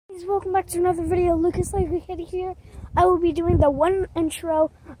guys, welcome back to another video. Lucas Kid here. I will be doing the one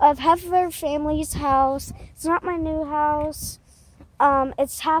intro of half of our family's house. It's not my new house.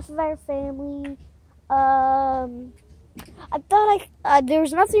 It's half of our family. I thought there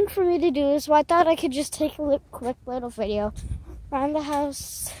was nothing for me to do, so I thought I could just take a quick little video around the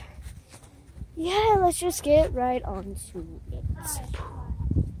house. Yeah, let's just get right on to it.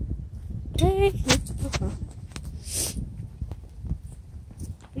 Okay.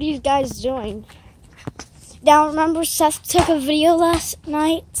 What are you guys doing? Now, remember Seth took a video last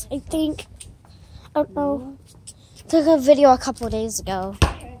night, I think. I don't know. Took a video a couple of days ago.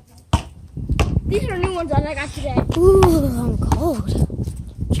 These are new ones that I got today. Ooh, I'm cold.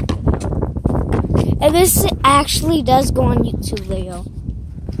 And this actually does go on YouTube, Leo.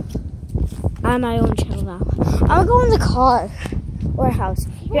 On my own channel now. I'm going in the car. Or house.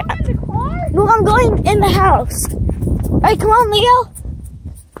 You're in the car? No, I'm going in the house. Alright, come on, Leo.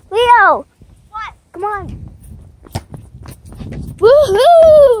 Leo! What? Come on.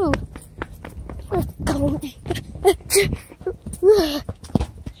 Woohoo! We're going.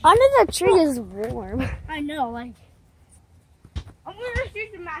 Under the tree is warm. I know, like. I'm gonna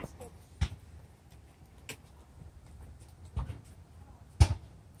shoot the mask.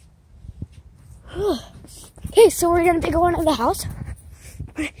 Okay, so we're gonna be going in the house.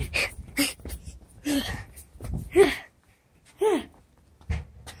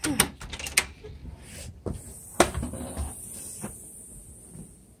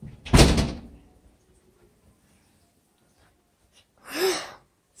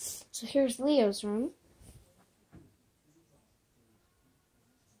 So here's Leo's room.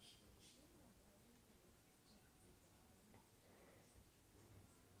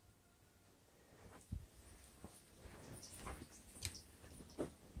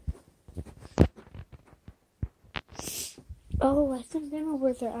 Oh, I think they know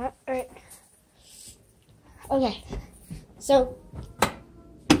where they're at. Alright. Okay. So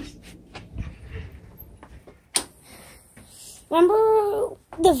remember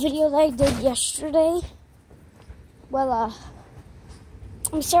the video that I did yesterday? Well,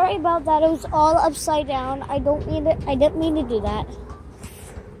 I'm sorry about that. It was all upside down. I didn't mean to do that.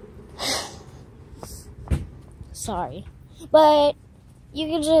 Sorry. But you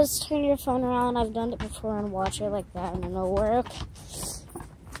can just turn your phone around. I've done it before and watch it like that and it'll work.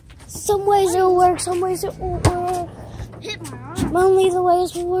 Some ways it'll work, some ways it won't work. Hit my arm. Only the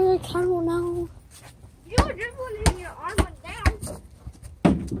ways will work, I don't know. You were dribbling and your arm went down.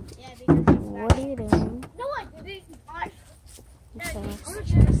 Yeah, because What are you doing? no, I didn't. Okay.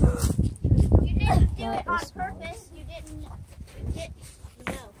 You didn't do it on purpose. You didn't.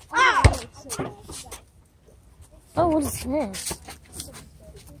 No. Ah! Oh, what is this?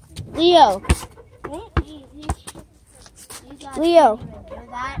 Leo. Leo.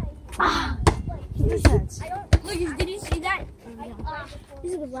 Look, did you see that?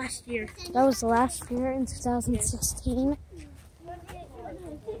 This was last year. That was last year in 2016.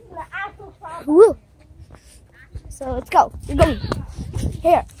 Woo! So let's go. We're going.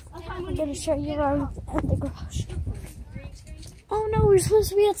 Here. I'm going to show you around the garage. Oh no, we're supposed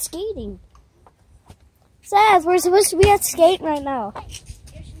to be at skating. Seth, we're supposed to be at skating right now.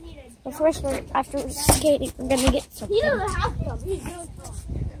 But first, after skating, we're going to get something. He doesn't have to. He's doing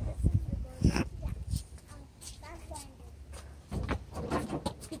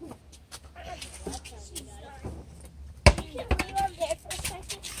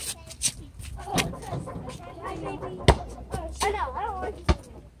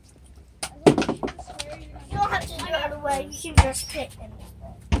You don't have to do it right away. You can just pick him.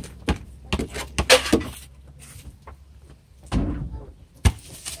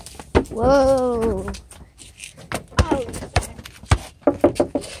 Whoa.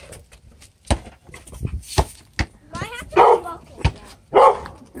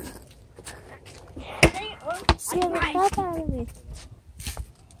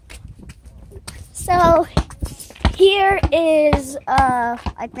 So here is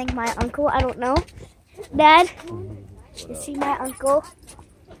I think my uncle, I don't know. Dad, is he my uncle?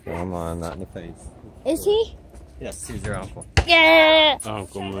 Come on, not in the face. Is he? Yes, he's your uncle. Yeah.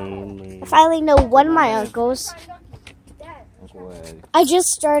 Uncle Moon. I finally know one of my uncles. Uncle Ed. I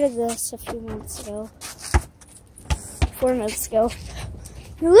just started this a few minutes ago. 4 minutes ago.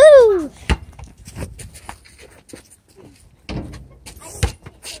 Woo!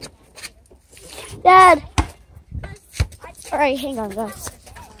 Dad! Alright, hang on, guys.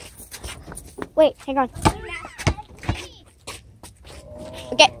 Wait, hang on.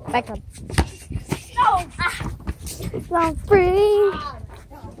 Okay, back on. No! I'm free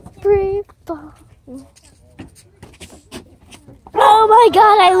fall. Oh! Oh my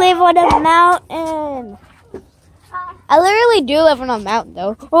god, I live on a mountain. I literally do live on a mountain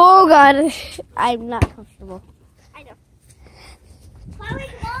though. Oh god, I'm not comfortable. I know. Chloe,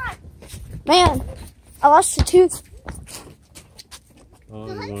 come on. Man, I lost a tooth. Oh,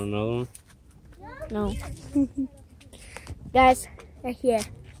 you want another one? No. Guys, they're here.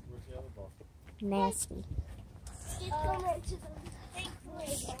 Nasty.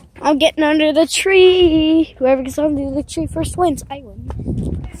 I'm getting under the tree. Whoever gets under the tree first wins. I win.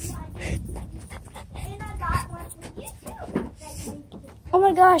 Oh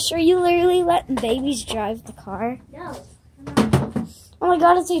my gosh, are you literally letting babies drive the car? No. Oh my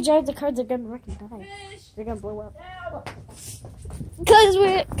god, if they drive the car, they're gonna wreck and die. They're gonna blow up.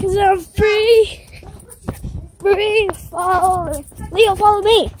 Cause I'm free. Free, follow. Leo, follow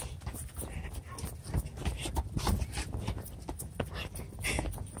me.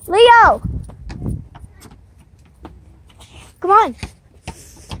 Leo! Come on.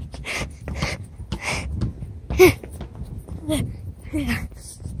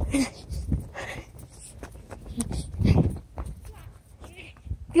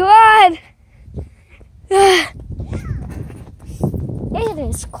 Come on. It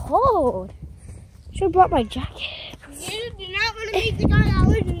is cold. Should have brought my jacket. You do not want to meet the guy that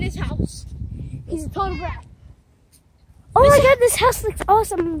lives in this house. He's a total brat. Oh my god, this house looks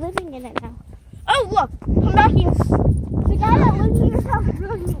awesome. I'm living in it now. Oh, look. Come back here. The guy that lives in this house is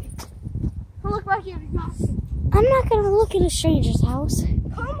really mean. Come look back here. I'm not gonna look at a stranger's house.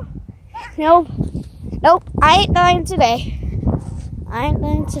 Come. Nope. Nope. I ain't dying today. I ain't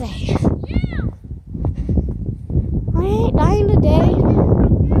dying today. Yeah. I ain't dying today.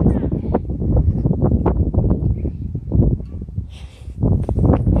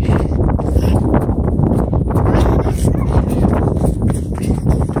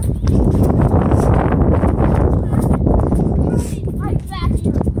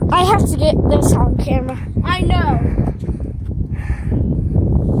 I have to get this on camera. I know.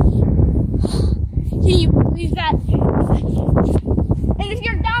 Can you believe that? And if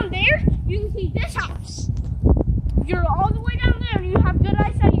you're down there, you can see this house. If you're all the way down there and you have good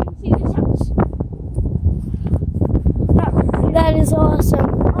eyesight, you can see this house. That is awesome.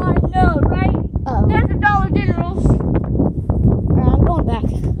 I know, right? Oh, There's a Dollar General. I'm going back.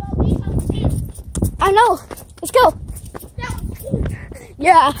 I know. Let's go.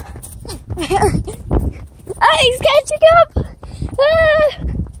 Yeah. He's catching up.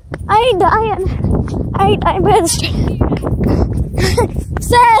 I ain't dying. I ain't dying by the street.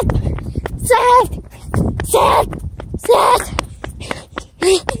 Seth! Seth! Seth! Seth!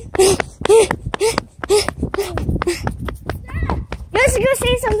 Let's go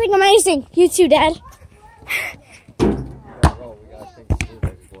say something amazing. You too, Dad.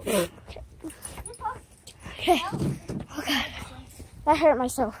 Okay. Oh god. That hurt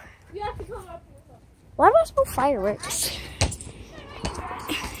myself. You have to come up here. Why am I supposed to fireworks?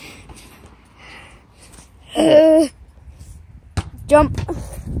 Jump.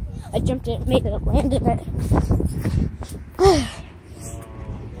 I jumped it, made it, landed it.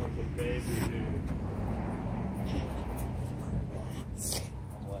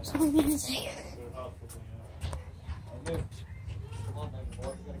 So amazing.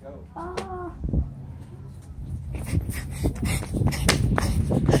 Oh.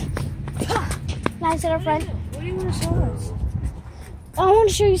 Nice at our friend. What do you want to show us? I want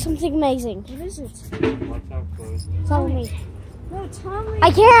to show you something amazing. What is it? Follow me. No, tell me.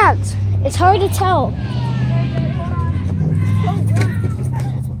 I can't. It's hard to tell.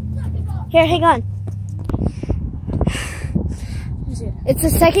 Here, hang on. What is it? It's the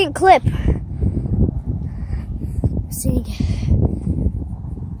second clip. See.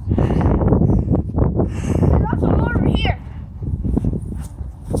 There's also more over here.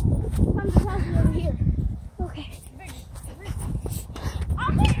 Comes the house over here. Okay.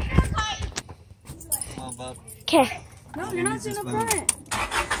 I'll take your kite. Come on, Bub. Okay. No, you're not sitting up front.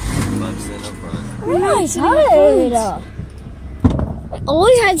 Bub, sit up front. Really tired. I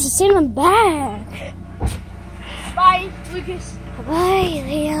always had to sit in the back. Bye, Lucas. Bye,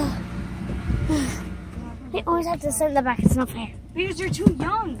 Leo. They always have to sit in the back. It's not fair. Because you're too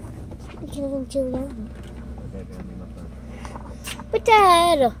young. Because I'm too young. But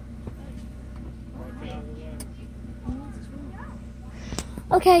Dad.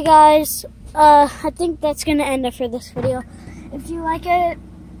 Okay, guys. I think that's gonna end it for this video. If you like it,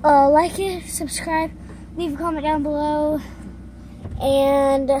 subscribe, leave a comment down below,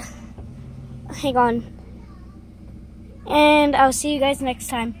 and hang on. And I'll see you guys next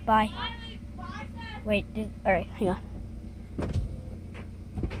time. Bye. Wait. All right. Hang on.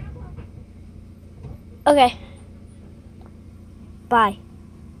 Okay. Bye.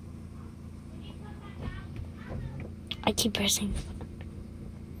 I keep pressing.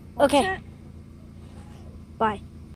 Okay. Bye.